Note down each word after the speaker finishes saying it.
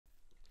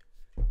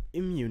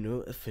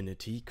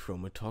Immunoaffinity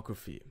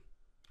Chromatography,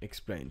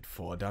 explained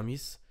for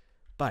dummies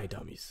by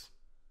dummies.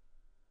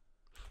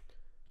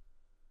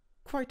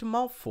 Quite a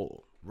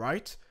mouthful,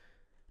 right?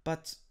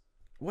 But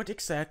what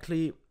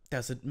exactly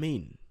does it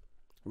mean?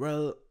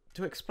 Well,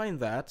 to explain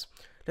that,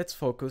 let's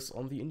focus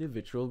on the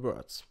individual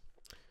words.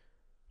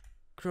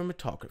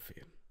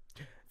 Chromatography.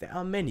 There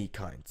are many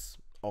kinds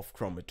of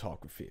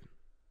chromatography,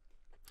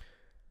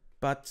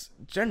 but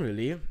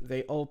generally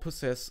they all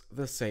possess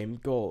the same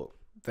goal,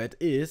 that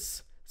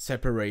is,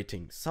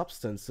 separating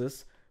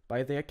substances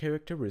by their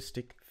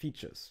characteristic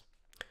features.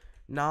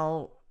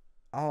 Now,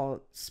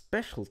 our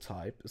special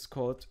type is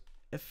called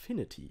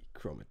Affinity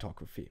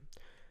Chromatography.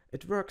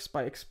 It works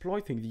by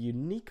exploiting the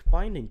unique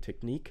binding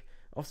technique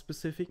of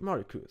specific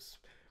molecules,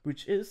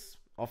 which is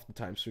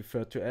oftentimes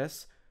referred to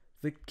as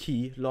the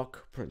key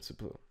lock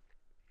principle.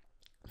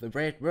 The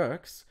way it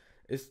works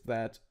is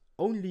that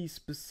only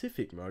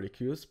specific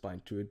molecules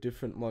bind to a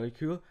different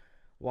molecule,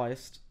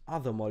 whilst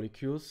other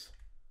molecules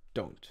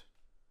don't.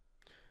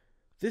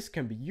 This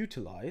can be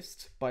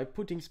utilized by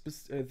putting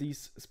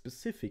these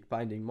specific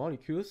binding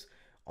molecules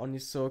on a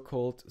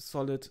so-called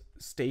solid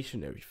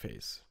stationary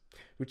phase,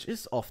 which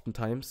is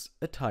oftentimes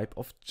a type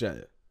of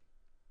gel.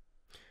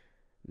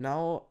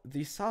 Now,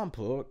 the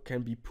sample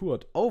can be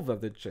poured over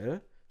the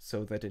gel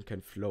so that it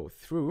can flow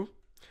through,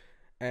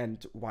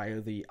 and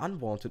while the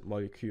unwanted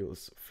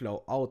molecules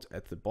flow out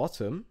at the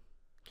bottom,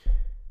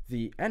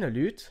 the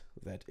analyte,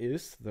 that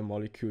is, the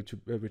molecule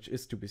which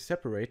is to be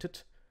separated,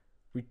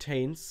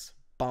 retains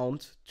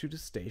bound to the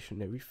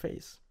stationary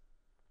phase.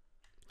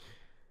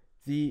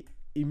 The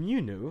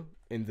immuno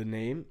in the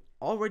name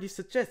already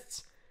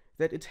suggests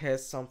that it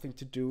has something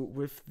to do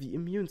with the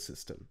immune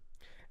system,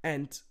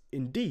 and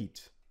indeed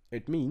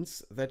it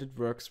means that it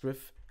works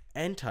with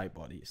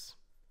antibodies,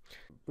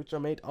 which are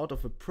made out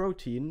of a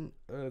protein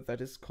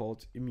that is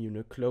called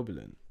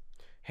immunoglobulin,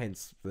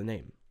 hence the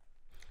name.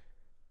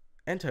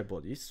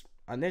 Antibodies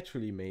are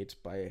naturally made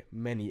by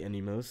many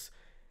animals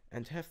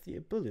and have the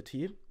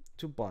ability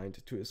to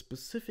bind to a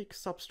specific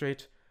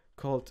substrate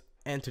called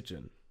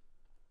antigen.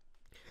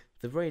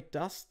 The way it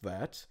does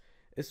that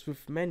is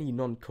with many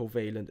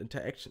non-covalent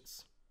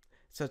interactions,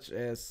 such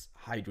as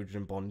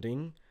hydrogen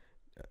bonding,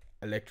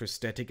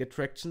 electrostatic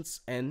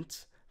attractions, and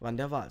van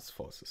der Waals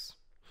forces.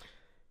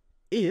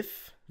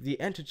 If the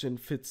antigen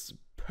fits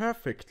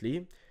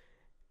perfectly,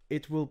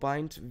 it will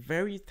bind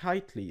very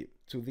tightly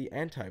to the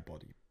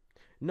antibody.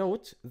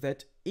 Note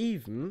that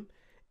even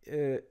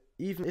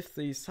if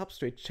the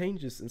substrate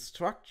changes in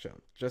structure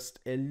just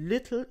a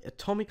little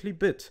atomically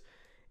bit,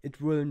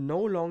 it will no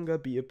longer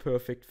be a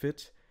perfect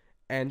fit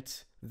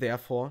and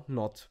therefore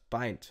not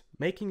bind,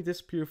 making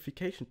this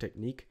purification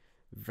technique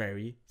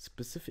very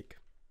specific.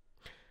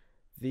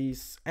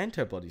 These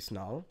antibodies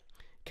now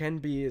can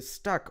be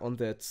stuck on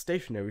that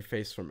stationary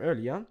phase from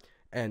earlier,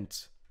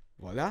 and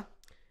voila,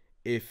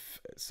 if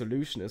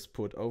solution is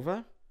poured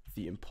over,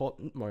 the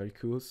important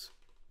molecules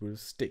will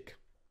stick.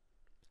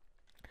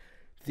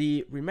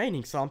 The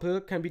remaining sample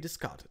can be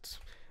discarded,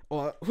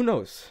 or who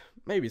knows,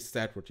 maybe it's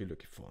that what you're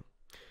looking for.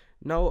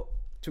 Now,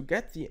 to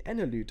get the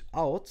analyte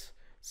out,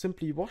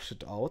 simply wash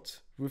it out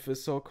with a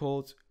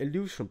so-called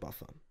elution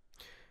buffer,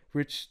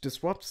 which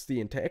disrupts the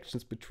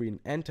interactions between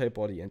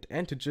antibody and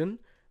antigen,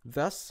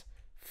 thus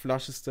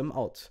flushes them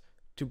out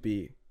to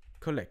be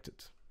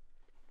collected.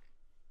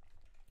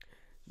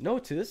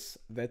 Notice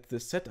that the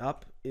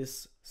setup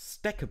is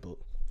stackable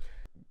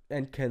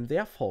and can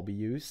therefore be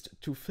used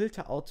to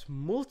filter out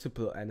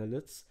multiple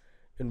analytes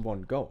in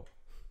one go.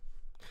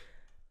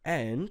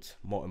 And,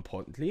 more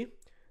importantly,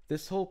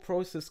 this whole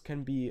process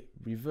can be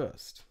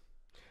reversed.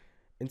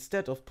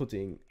 Instead of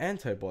putting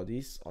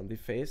antibodies on the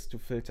phase to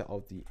filter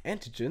out the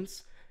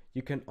antigens,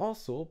 you can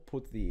also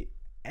put the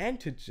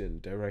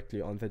antigen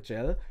directly on the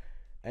gel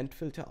and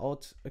filter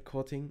out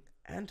according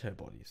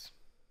antibodies.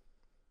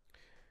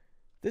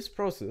 This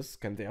process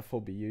can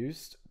therefore be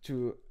used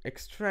to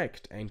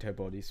extract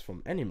antibodies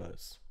from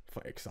animals,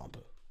 for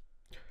example.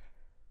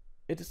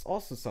 It is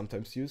also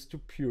sometimes used to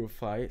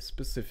purify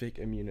specific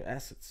amino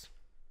acids.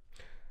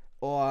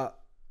 Or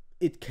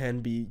it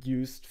can be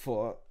used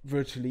for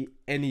virtually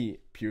any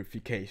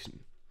purification,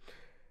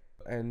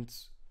 and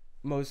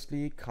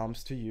mostly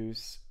comes to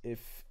use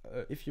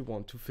if you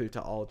want to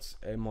filter out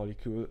a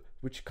molecule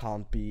which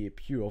can't be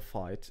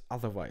purified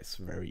otherwise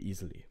very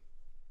easily.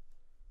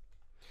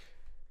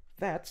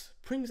 That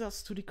brings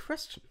us to the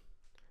question,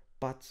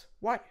 but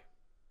why?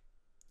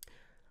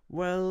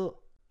 Well,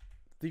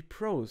 the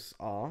pros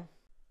are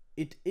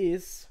it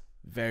is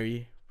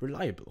very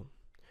reliable,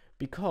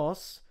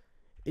 because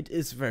it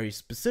is very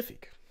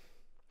specific,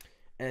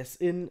 as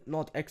in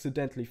not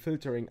accidentally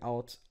filtering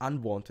out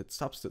unwanted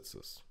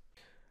substances.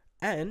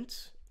 And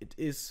it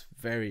is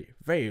very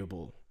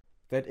variable.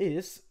 That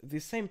is, the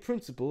same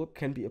principle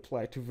can be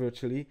applied to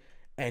virtually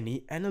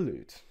any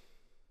analyte.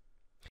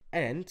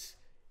 And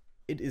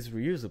it is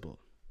reusable.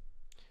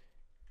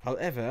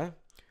 However,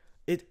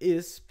 it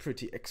is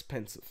pretty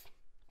expensive.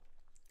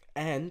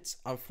 And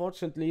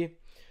unfortunately,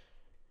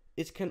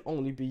 it can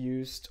only be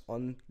used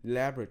on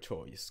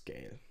laboratory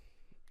scale.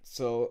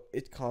 So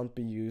it can't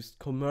be used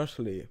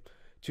commercially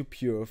to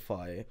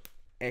purify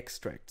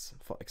extracts,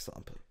 for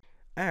example.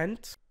 And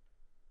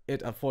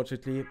it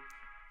unfortunately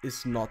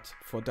is not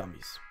for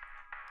dummies.